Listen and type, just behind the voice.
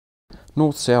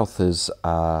North-South is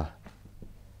a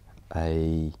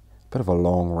bit of a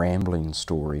long rambling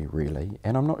story really,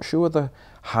 and I'm not sure the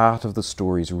heart of the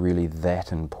story is really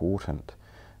that important.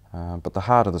 But the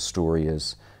heart of the story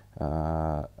is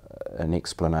an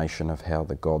explanation of how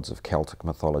the gods of Celtic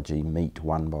mythology meet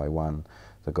one by one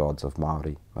the gods of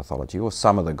Māori mythology, or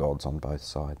some of the gods on both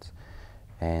sides.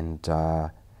 And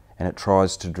it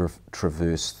tries to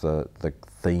traverse the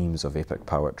themes of epic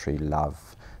poetry: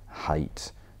 love,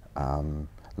 hate,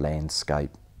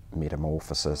 landscape,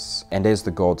 metamorphosis. And as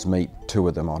the gods meet, two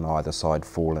of them on either side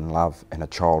fall in love, and a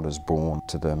child is born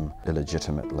to them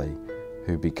illegitimately,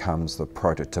 who becomes the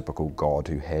prototypical god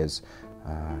who has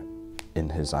in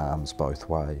his arms both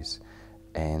ways.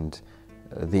 And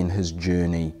then his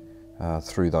journey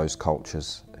through those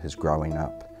cultures, his growing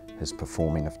up, his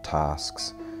performing of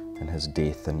tasks, and his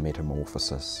death and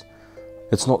metamorphosis.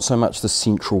 It's not so much the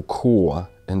central core.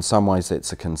 In some ways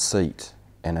that's a conceit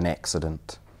and an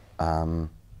accident.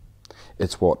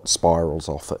 It's what spirals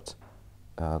off it,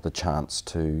 the chance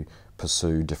to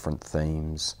pursue different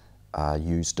themes,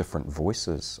 use different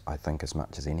voices, I think, as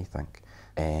much as anything.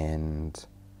 And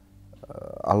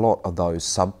a lot of those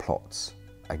subplots,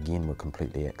 again, were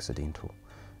completely accidental.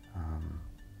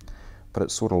 But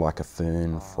it's sort of like a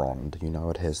fern frond, you know,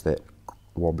 it has that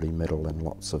wobbly middle and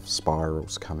lots of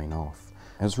spirals coming off.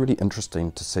 And it's really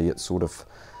interesting to see it sort of,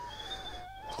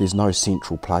 there's no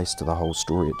central place to the whole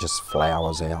story, it just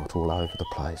flowers out all over the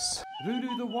place.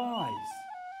 Ruru the Wise,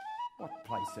 what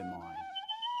place am I?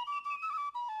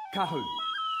 Colquhoun,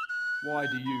 why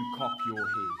do you cock your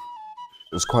head?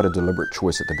 It was quite a deliberate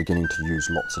choice at the beginning to use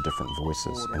lots of different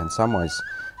voices, and in some ways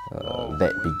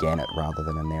that began it rather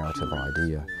than a narrative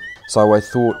idea. So I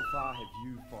thought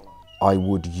I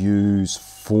would use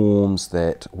forms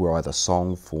that were either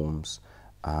song forms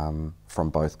from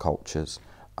both cultures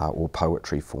or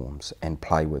poetry forms, and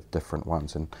play with different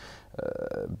ones. And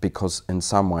because in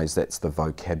some ways that's the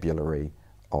vocabulary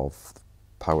of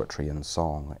poetry and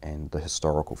song and the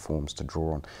historical forms to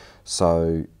draw on.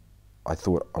 So I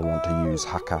thought I want to use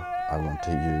haka, I want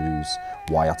to use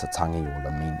waiata-tangi or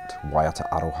lament, waiata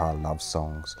aroha love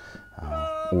songs,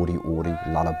 ori ori,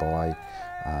 lullaby,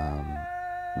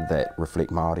 that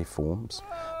reflect Māori forms.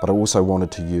 But I also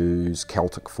wanted to use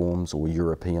Celtic forms or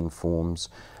European forms,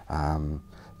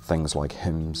 things like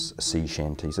hymns, sea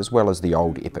shanties, as well as the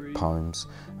old epic poems,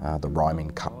 the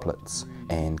rhyming couplets,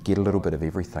 and get a little bit of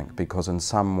everything, because in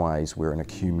some ways we're an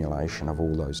accumulation of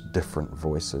all those different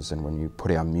voices, and when you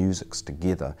put our musics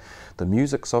together, the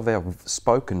musics of our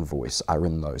spoken voice are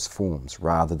in those forms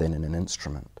rather than in an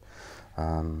instrument.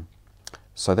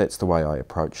 So that's the way I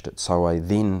approached it. So I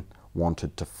then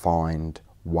wanted to find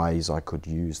ways I could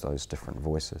use those different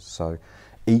voices. So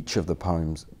each of the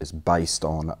poems is based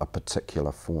on a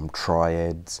particular form,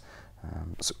 triads.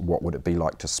 So what would it be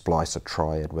like to splice a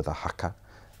triad with a haka?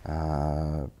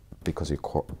 Because they're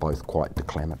both quite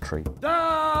declamatory.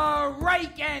 The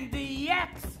rake and the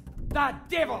axe, the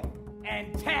devil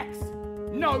and tax,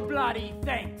 no bloody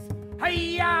thanks.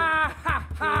 Hey-ya,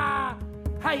 ha-ha,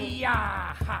 hey-ya,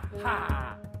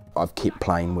 ha-ha. I've kept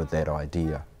playing with that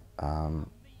idea,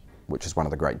 which is one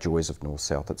of the great joys of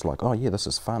North-South. It's like, oh yeah, this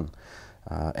is fun.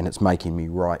 And it's making me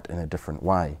write in a different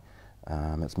way.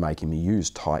 It's making me use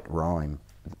tight rhyme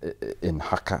in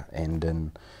haka and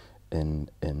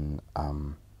in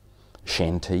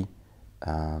shanty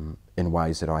in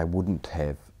ways that I wouldn't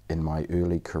have in my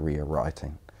early career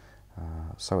writing.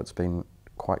 So it's been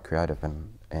quite creative,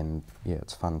 and yeah,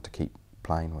 it's fun to keep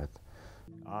playing with.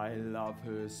 I love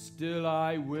her, still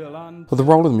I will Well, the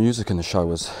role of the music in the show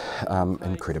was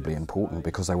incredibly important,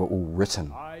 because they were all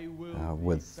written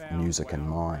with music in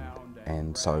mind,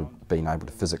 and so being able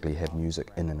to physically have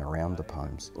music in and around the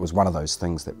poems, it was one of those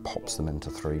things that pops them into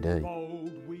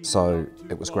 3D. So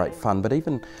it was great fun, but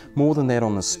even more than that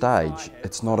on the stage,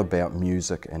 it's not about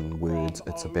music and words,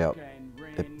 it's about,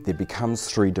 there becomes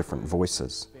three different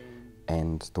voices,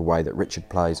 and the way that Richard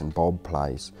plays and Bob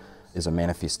plays is a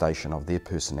manifestation of their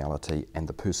personality and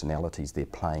the personalities they're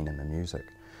playing in the music.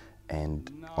 And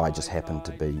I just happen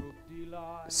to be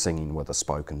singing with a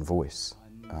spoken voice,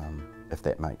 if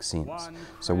that makes sense.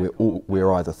 So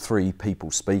we're either three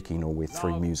people speaking or we're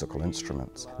three musical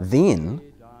instruments. Then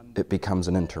it becomes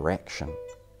an interaction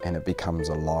and it becomes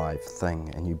a live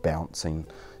thing, and you bouncing.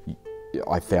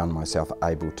 I found myself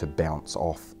able to bounce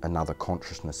off another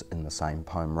consciousness in the same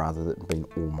poem rather than being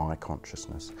all my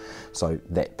consciousness. So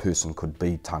that person could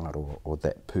be Tangaroa, or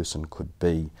that person could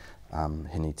be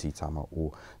Hinititama,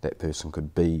 or that person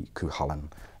could be Cuchulainn,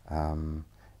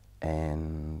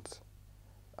 and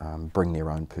bring their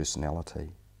own personality,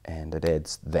 and it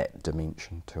adds that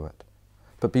dimension to it.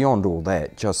 But beyond all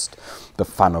that, just the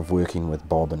fun of working with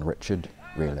Bob and Richard,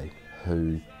 really,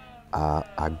 who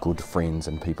are good friends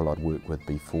and people I'd worked with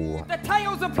before. The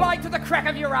tail's applied to the crack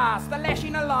of your ass, the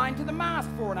lashing a line to the mast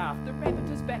fore and aft. The rabbit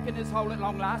is back in his hole at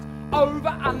long last, over,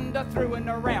 under, through and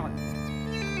around.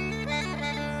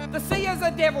 The sea is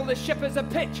a devil, the ship is a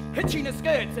pitch, hitching her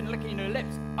skirts and licking her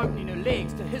lips, opening her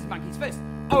legs to his monkey's fist,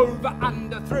 over,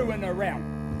 under, through and around.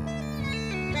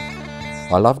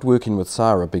 I loved working with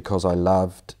Sarah because I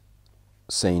loved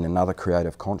seeing another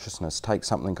creative consciousness take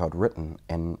something I'd written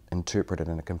and interpret it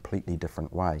in a completely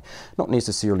different way. Not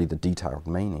necessarily the detailed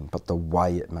meaning, but the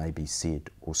way it may be said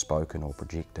or spoken or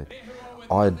projected.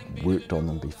 I'd worked on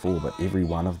them before, but every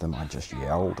one of them I just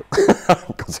yelled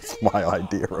because it's my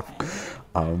idea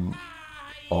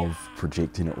of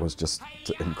projecting it was just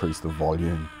to increase the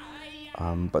volume.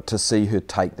 But to see her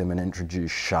take them and introduce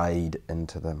shade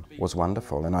into them was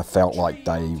wonderful, and I felt like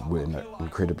they were an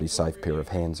incredibly safe pair of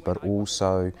hands, but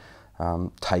also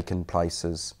taken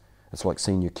places. It's like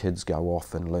seeing your kids go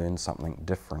off and learn something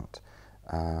different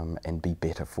and be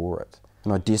better for it.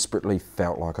 And I desperately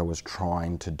felt like I was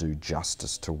trying to do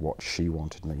justice to what she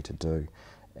wanted me to do,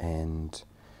 and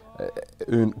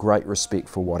earned great respect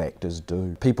for what actors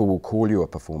do. People will call you a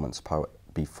performance poet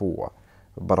before,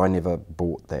 but I never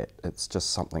bought that. It's just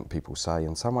something people say.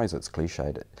 In some ways it's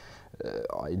cliched.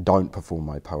 I don't perform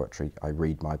my poetry. I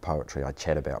read my poetry. I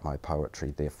chat about my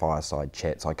poetry. They're fireside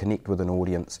chats. I connect with an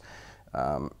audience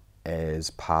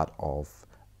as part of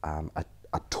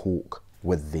a talk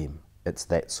with them. It's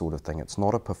that sort of thing. It's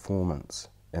not a performance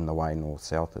in the way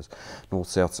North-South is.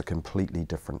 North-South's a completely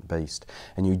different beast.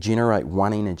 And you generate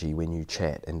one energy when you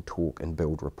chat and talk and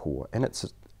build rapport. And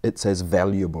it's as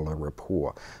valuable a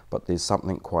rapport, but there's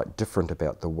something quite different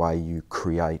about the way you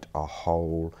create a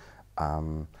whole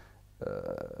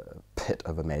pit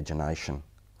of imagination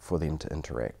for them to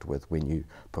interact with when you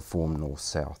perform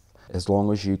North-South. As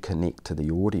long as you connect to the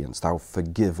audience, they'll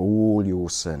forgive all your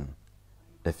sin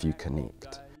if you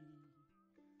connect.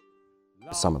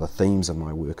 Some of the themes of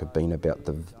my work have been about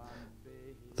the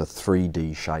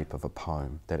 3D shape of a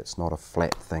poem, that it's not a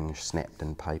flat thing snapped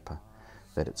in paper,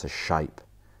 that it's a shape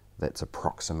that's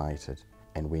approximated,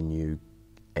 and when you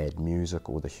add music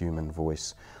or the human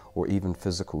voice or even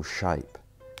physical shape,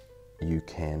 you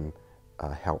can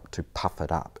help to puff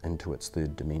it up into its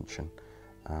third dimension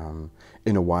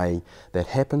in a way that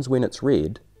happens when it's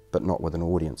read, but not with an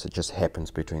audience. It just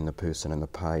happens between the person and the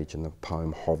page, and the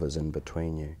poem hovers in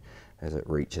between you as it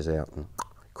reaches out and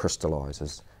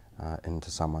crystallises into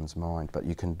someone's mind. But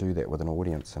you can do that with an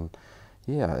audience, and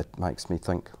yeah, it makes me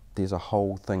think there's a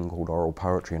whole thing called oral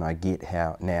poetry, and I get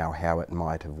now how it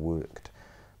might have worked,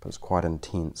 but it's quite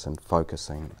intense and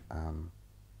focusing.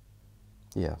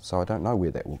 Yeah, so I don't know where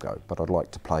that will go, but I'd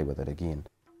like to play with it again.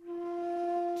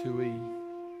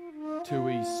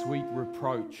 Tui, sweet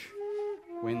reproach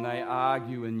when they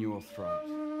argue in your throat.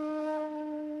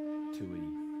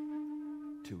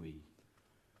 Tui,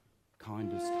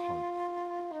 kindest hope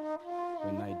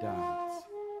when they dance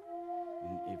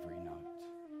in every note.